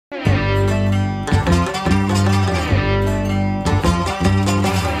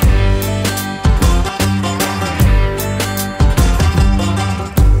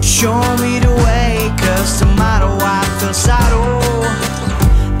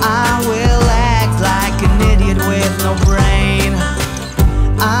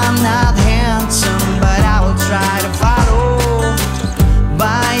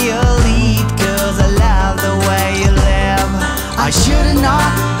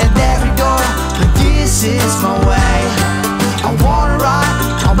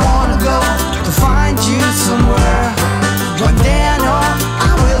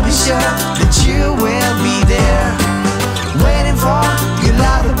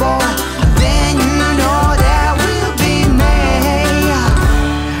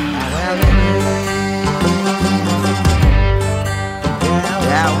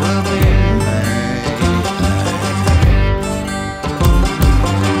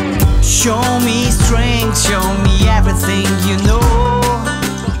Show me strength, show me everything you know.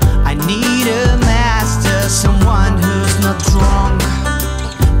 I need a master, someone who's not wrong.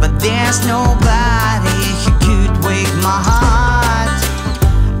 But there's nobody who could wake my heart.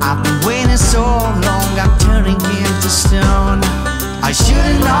 I've been waiting so long, I'm turning into stone. I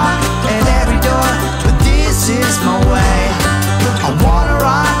should've knocked at every door, but this is my way. I wanna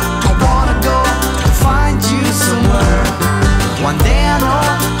run, I wanna go, to find you somewhere. One day I know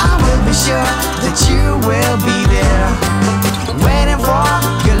I will be sure that you will be there, waiting for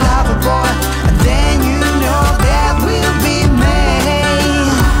your lover boy, and then you know that will be me.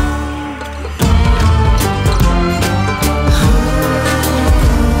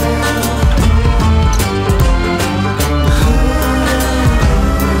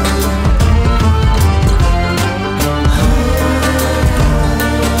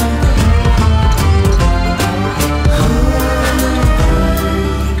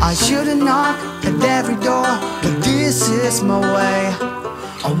 I should've knocked at every door, but this is my way.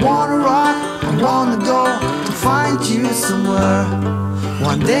 I wanna rock, I wanna go, to find you somewhere.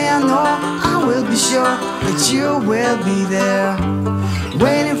 One day I know I will be sure that you will be there,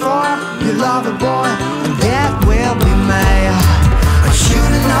 waiting for your lover boy, and that will be me. I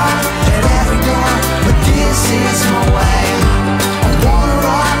should've knocked at every door, but this is my way.